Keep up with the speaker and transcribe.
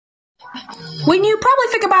When you probably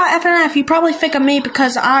think about FNF, you probably think of me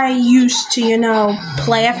because I used to,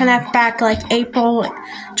 play FNF back like April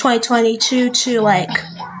 2022 to like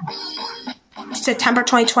September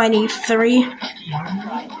 2023.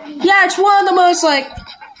 Yeah, it's one of the most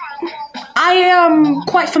I am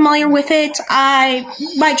quite familiar with it.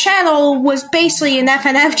 My channel was basically an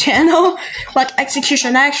FNF channel, like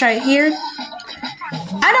Execution X right here.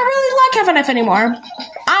 I don't really like FNF anymore.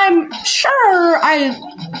 I'm sure I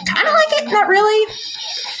kind of like it, not really.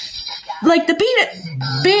 Like, the beat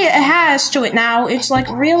it has to it now, it's, like,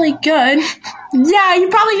 really good. Yeah, you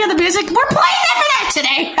probably hear the music. We're playing FNF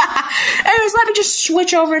today! Anyways, let me just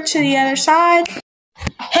switch over to the other side.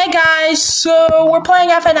 Hey guys, so we're playing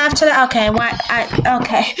FNF today. Okay,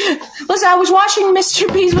 okay. Listen, I was watching Mr.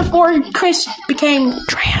 Beast before Chris became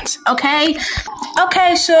trans, okay?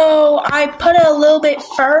 Okay, so I put it a little bit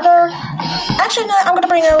further. Actually, no, I'm gonna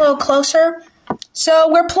bring it a little closer. So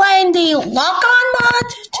we're playing the lock-on mod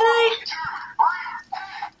today.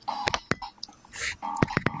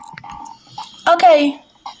 Okay.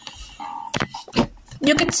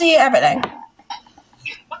 You can see everything.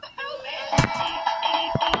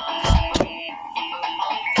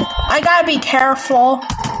 I gotta be careful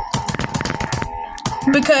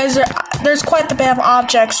because there's quite a bit of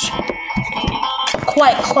objects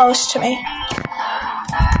quite close to me.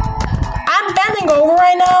 I'm bending over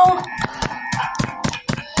right now.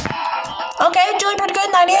 Okay, doing pretty good,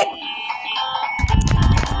 98.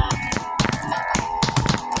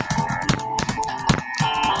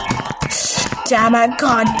 Damn it,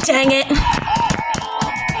 god dang it.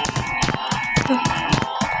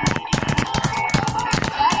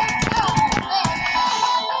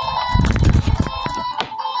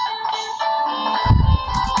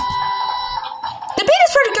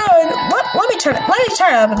 Let me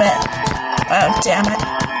turn it up a bit. Oh, damn it.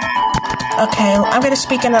 Okay, I'm gonna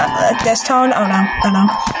speak in this tone. Oh no.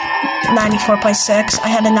 94.6. I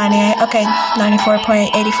had a 98. Okay,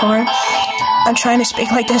 94.84. I'm trying to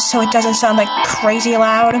speak like this so it doesn't sound like crazy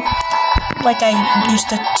loud. Like I used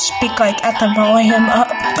to speak like at the volume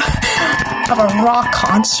of a rock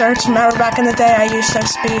concert. Remember back in the day I used to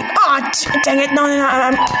speak. Oh, dang it. No.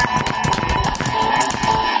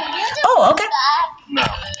 Oh, okay. No.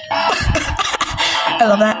 I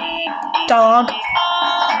love that. Dog.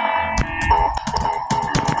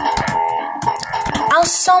 I'll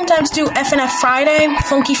sometimes do FNF Friday,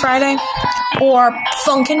 Funky Friday, or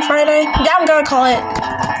Funkin' Friday. Yeah, I'm gonna call it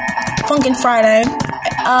Funkin' Friday.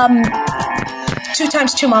 2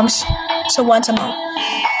 times 2 months, so once a month.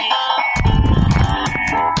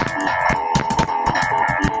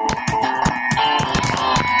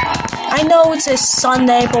 I know it's a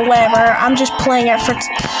Sunday, but whatever. I'm just playing it for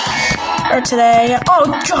today. Oh,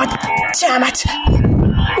 god damn it.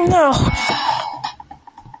 No.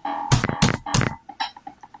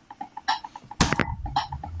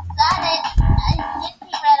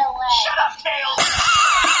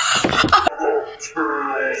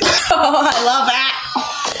 Oh, I love that.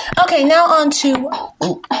 Okay, now on to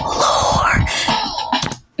lore.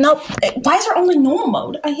 Nope. Why is there only normal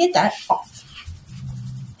mode? I hate that. Oh.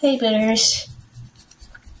 Hey, Bitters.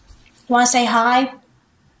 You want to say hi?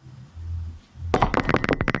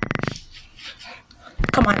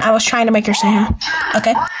 Come on, I was trying to make her say hi.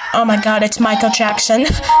 Okay. Oh my god, it's Michael Jackson.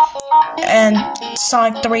 And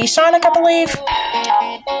Sonic 3 Sonic, I believe.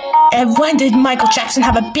 And when did Michael Jackson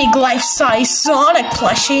have a big life-size Sonic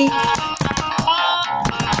plushie?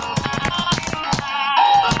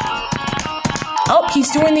 Oh,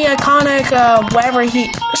 he's doing the iconic, whatever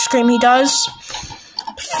scream he does.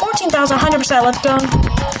 14,100%, let's go.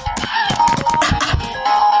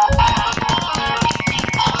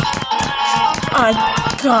 Oh,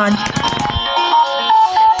 god.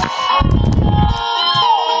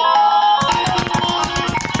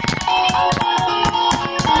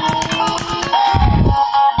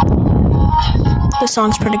 This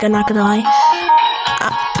song's pretty good, not gonna lie.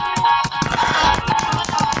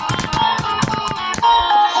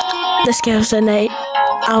 This gives an 8.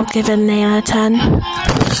 I'll give it an 8 out of 10.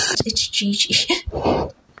 It's GG.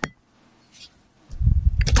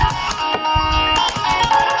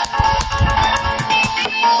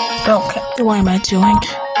 Okay, what am I doing?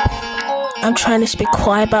 I'm trying to speak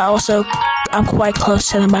quiet, but also I'm quite close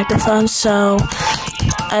to the microphone, so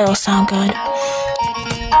it'll sound good.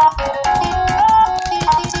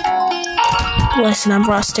 Listen, I'm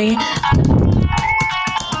rusty.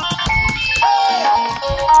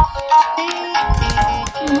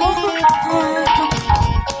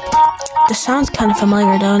 This sounds kind of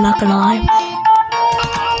familiar though, not gonna lie.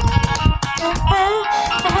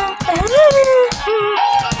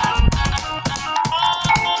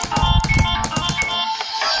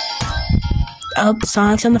 Oh,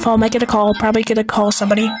 Sonic's on the phone. Might get a call. Probably get a call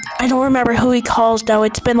somebody. I don't remember who he calls, though.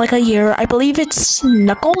 It's been like a year. I believe it's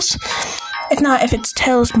Knuckles. If not, if it's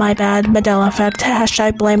Tails, my bad. Mandela effect.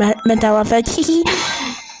 Hashtag blame Mandela effect. Hehe.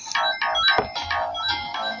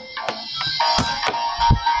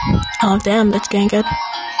 Oh, damn. That's getting good.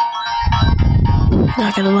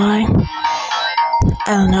 Not gonna lie.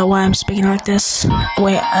 I don't know why I'm speaking like this.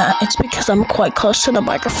 Wait, it's because I'm quite close to the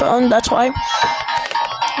microphone. That's why.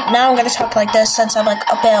 Now I'm gonna talk like this since I'm like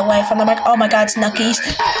a bit away from the mic. Oh my god, it's Knuckies.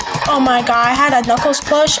 Oh my god, I had a Knuckles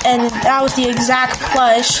plush, and that was the exact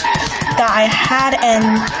plush that I had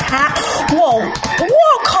and Whoa,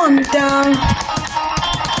 calm down.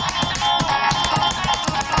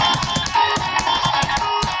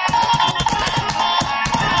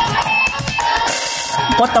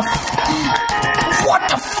 What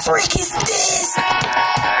the freak is this?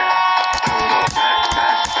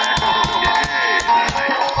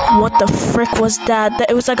 What the frick was that?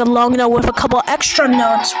 It was like a long note with a couple extra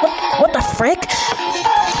notes. What the frick?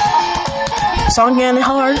 Song getting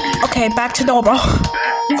hard. Okay, back to normal.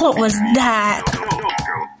 What was that?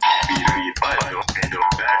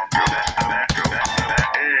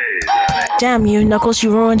 Damn you, Knuckles,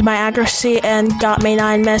 you ruined my accuracy and got me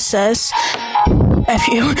 9 misses. F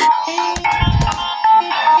you.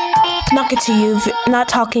 Not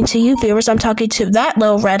talking to you, viewers. I'm talking to that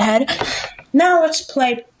little redhead. Now let's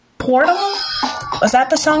play Portable. Was that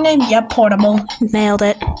the song name? Yep, Portable. Nailed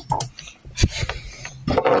it.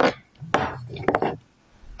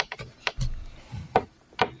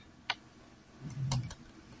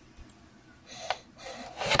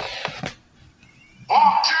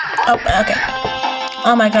 Oh, okay.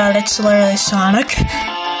 Oh my god, it's literally Sonic.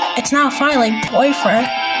 It's now finally boyfriend.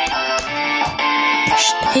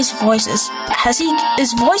 His voice has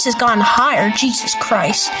gone higher. Jesus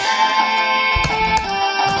Christ.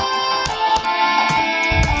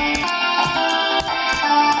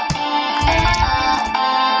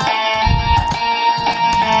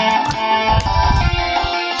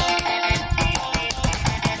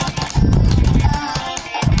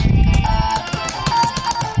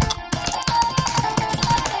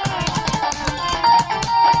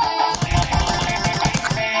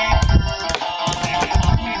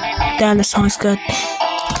 Damn, this song's good.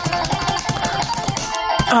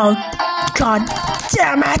 Oh, god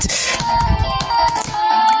damn it!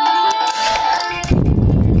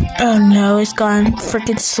 Oh no, it's gone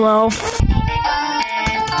freaking slow.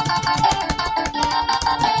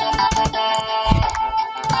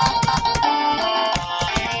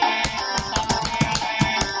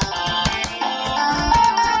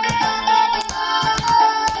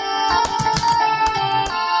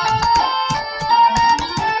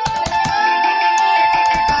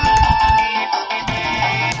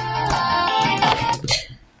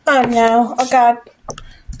 Oh no, oh god.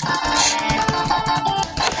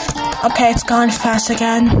 Okay, it's gone fast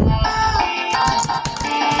again.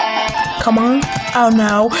 Come on. Oh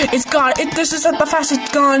no, it's gone. This isn't the fastest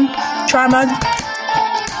it's gone. Try mode.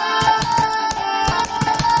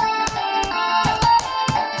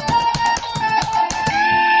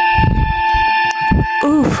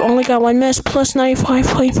 Oof, only got 1 miss, plus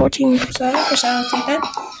 95.14%.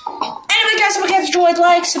 Anyway, guys, if you guys enjoyed,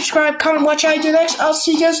 like, subscribe, comment, watch how I do next. I'll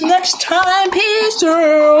see you guys next time. Peace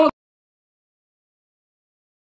out.